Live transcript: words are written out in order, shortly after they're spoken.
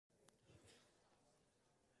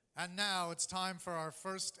And now it's time for our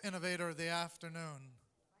first innovator of the afternoon.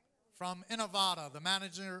 From Innovata, the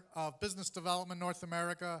Manager of Business Development North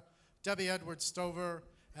America, Debbie Edwards Stover,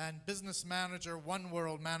 and Business Manager, One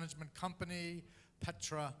World Management Company,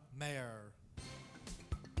 Petra Mayer.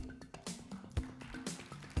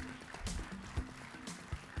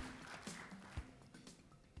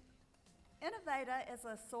 Innovata is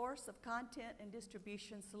a source of content and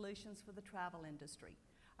distribution solutions for the travel industry.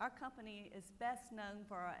 Our company is best known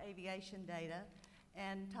for our aviation data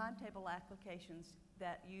and timetable applications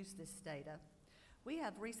that use this data. We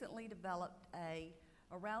have recently developed a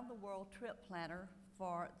around-the-world trip planner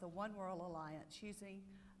for the One World Alliance using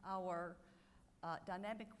our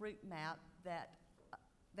dynamic route map that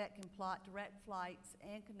can plot direct flights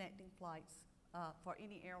and connecting flights for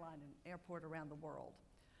any airline and airport around the world.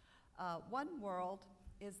 One World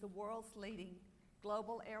is the world's leading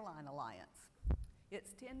global airline alliance.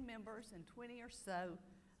 Its 10 members and 20 or so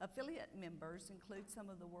affiliate members include some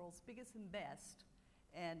of the world's biggest and best,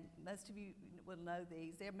 and most of you will know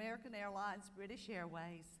these. They're American Airlines, British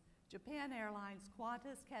Airways, Japan Airlines,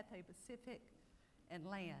 Qantas, Cathay Pacific, and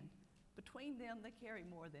LAN. Between them, they carry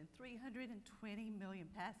more than 320 million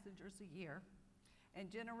passengers a year and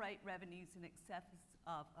generate revenues in excess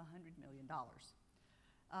of $100 million.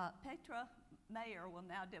 Petra Mayer will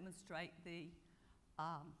now demonstrate the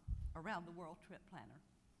Around the World Trip Planner.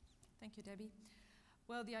 Thank you, Debbie.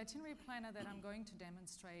 Well, the itinerary planner that I'm going to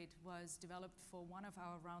demonstrate was developed for one of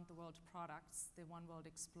our Around the World products, the One World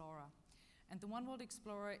Explorer. And the One World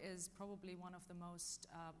Explorer is probably one of the most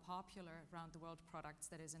popular Around the World products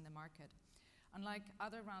that is in the market. Unlike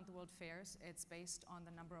other Around the World fairs, it's based on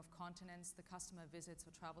the number of continents the customer visits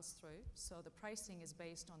or travels through. So the pricing is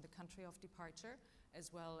based on the country of departure,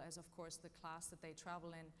 as well as, of course, the class that they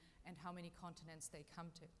travel in and how many continents they come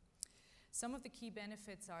to. Some of the key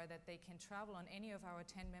benefits are that they can travel on any of our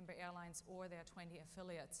 10-member airlines or their 20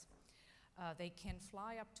 affiliates. They can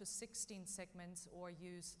fly up to 16 segments or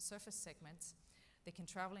use surface segments. They can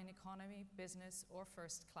travel in economy, business, or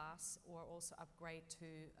first class, or also upgrade to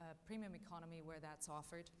premium economy where that's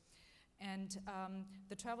offered. And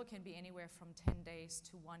the travel can be anywhere from 10 days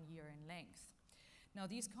to 1 year in length. Now,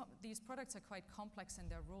 these products are quite complex in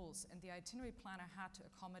their rules, and the itinerary planner had to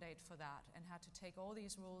accommodate for that and had to take all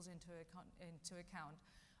these rules into account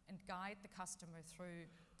and guide the customer through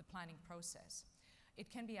the planning process. It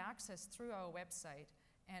can be accessed through our website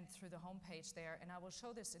and through the homepage there, and I will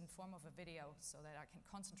show this in form of a video so that I can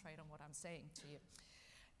concentrate on what I'm saying to you.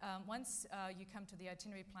 Once you come to the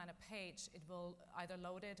itinerary planner page, it will either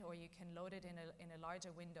load it or you can load it in a larger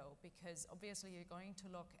window, because obviously you're going to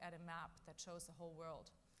look at a map that shows the whole world.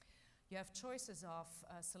 You have choices of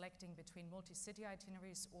selecting between multi-city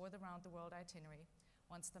itineraries or the round-the-world itinerary.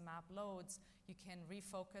 Once the map loads, you can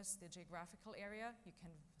refocus the geographical area, you can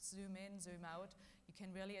zoom in, zoom out, you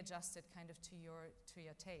can really adjust it kind of to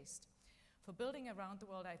your taste. For building a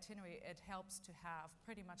round-the-world itinerary, it helps to have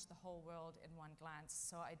pretty much the whole world in one glance.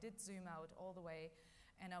 So I did zoom out all the way,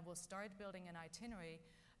 and I will start building an itinerary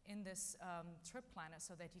in this trip planner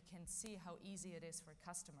so that you can see how easy it is for a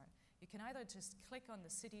customer. You can either just click on the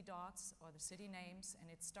city dots or the city names, and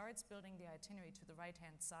it starts building the itinerary to the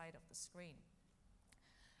right-hand side of the screen.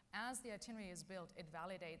 As the itinerary is built, it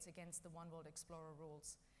validates against the One World Explorer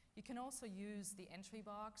rules. You can also use the entry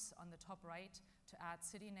box on the top right to add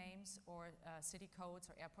city names or city codes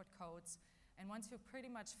or airport codes. And once you're pretty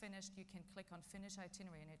much finished, you can click on Finish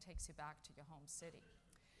Itinerary, and it takes you back to your home city.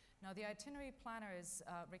 Now, the itinerary planner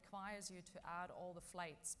requires you to add all the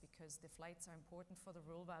flights, because the flights are important for the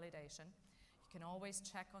rule validation. You can always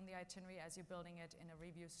check on the itinerary as you're building it in a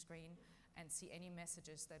review screen and see any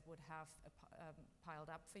messages that would have piled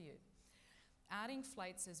up for you. Adding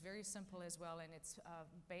flights is very simple as well, and it's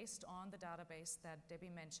based on the database that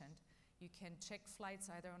Debbie mentioned. You can check flights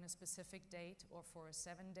either on a specific date or for a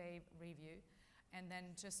 7-day review, and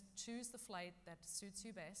then just choose the flight that suits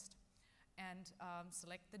you best and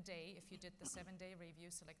select the day. If you did the 7-day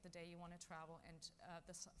review, select the day you want to travel, and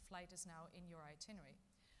the flight is now in your itinerary.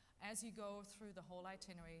 As you go through the whole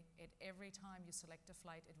itinerary, every time you select a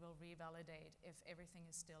flight, it will revalidate if everything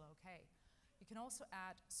is still okay. You can also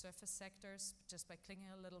add surface sectors just by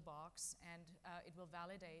clicking a little box, and it will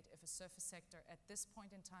validate if a surface sector at this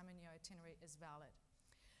point in time in your itinerary is valid.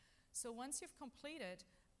 So once you've completed,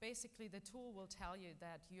 basically the tool will tell you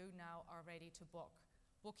that you now are ready to book.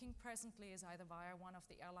 Booking presently is either via one of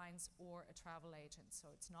the airlines or a travel agent,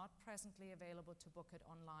 so it's not presently available to book it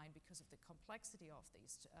online because of the complexity of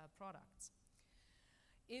these products.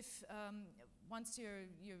 If once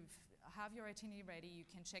you have your itinerary ready, you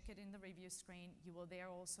can check it in the review screen. You will there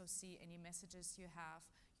also see any messages you have.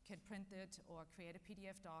 You can print it or create a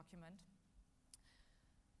PDF document.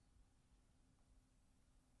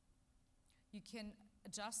 You can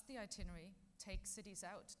adjust the itinerary, take cities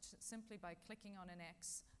out simply by clicking on an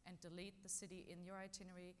X and delete the city in your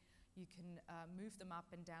itinerary. You can move them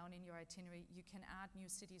up and down in your itinerary. You can add new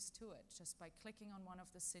cities to it just by clicking on one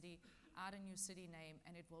of the city, add a new city name,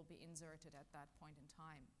 and it will be inserted at that point in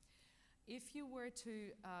time. If you were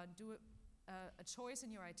to do a choice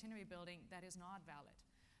in your itinerary building that is not valid,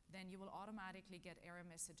 then you will automatically get error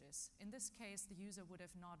messages. In this case, the user would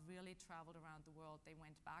have not really traveled around the world. They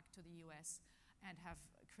went back to the US and have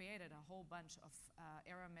created a whole bunch of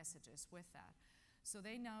error messages with that. So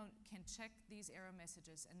they now can check these error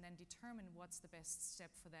messages and then determine what's the best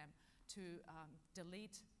step for them to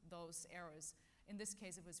delete those errors. In this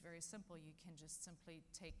case, it was very simple. You can just simply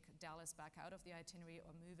take Dallas back out of the itinerary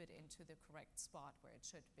or move it into the correct spot where it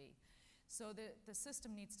should be. So the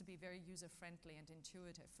system needs to be very user-friendly and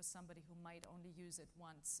intuitive for somebody who might only use it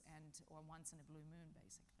once or once in a blue moon,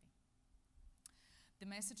 basically. The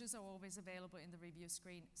messages are always available in the review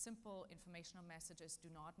screen. Simple informational messages do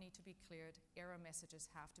not need to be cleared. Error messages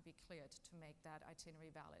have to be cleared to make that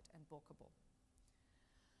itinerary valid and bookable.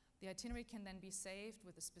 The itinerary can then be saved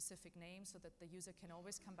with a specific name so that the user can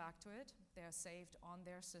always come back to it. They are saved on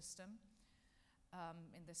their system.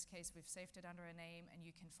 In this case, we've saved it under a name, and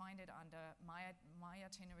you can find it under My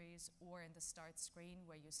Itineraries or in the Start screen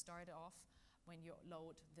where you start off when you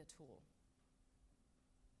load the tool.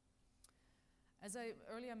 As I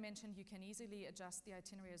earlier mentioned, you can easily adjust the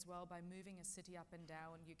itinerary as well by moving a city up and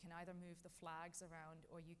down. You can either move the flags around,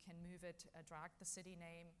 or you can move it, drag the city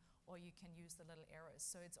name, or you can use the little arrows.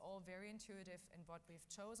 So it's all very intuitive, and what we've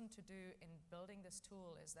chosen to do in building this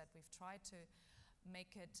tool is that we've tried to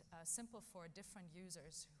make it simple for different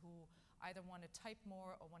users who either want to type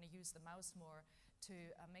more or want to use the mouse more to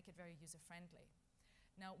make it very user-friendly.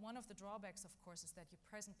 Now, one of the drawbacks, of course, is that you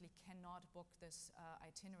presently cannot book this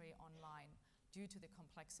itinerary online due to the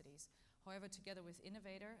complexities. However, together with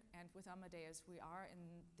Innovata and with Amadeus, we are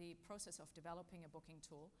in the process of developing a booking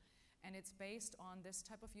tool, and it's based on this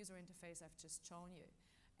type of user interface I've just shown you.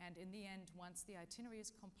 And in the end, once the itinerary is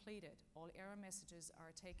completed, all error messages are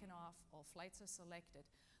taken off, all flights are selected,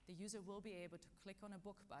 the user will be able to click on a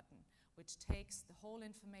book button, which takes the whole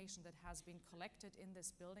information that has been collected in this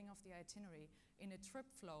building of the itinerary in a trip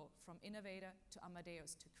flow from Innovata to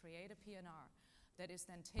Amadeus to create a PNR that is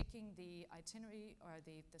then taking the itinerary or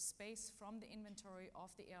the space from the inventory of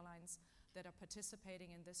the airlines that are participating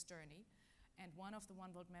in this journey. And one of the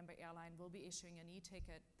One World member airline will be issuing an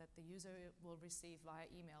e-ticket that the user will receive via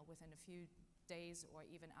email within a few days or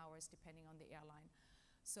even hours, depending on the airline.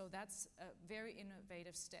 So that's a very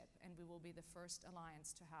innovative step, and we will be the first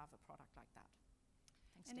alliance to have a product like that.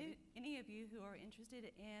 Thanks, and David. Any of you who are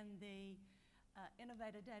interested in the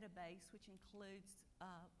Innovata database, which includes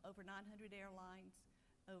over 900 airlines,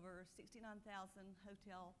 over 69,000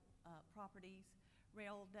 hotel properties,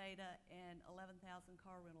 rail data, and 11,000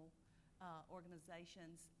 car rental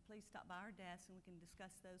organizations, please stop by our desk and we can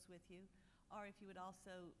discuss those with you. Or if you would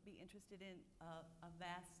also be interested in a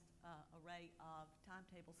vast array of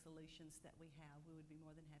timetable solutions that we have, we would be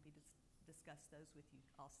more than happy to discuss those with you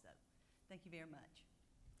also. Thank you very much.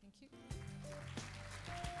 Thank you.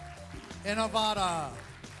 Innovata.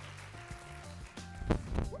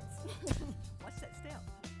 Whoops.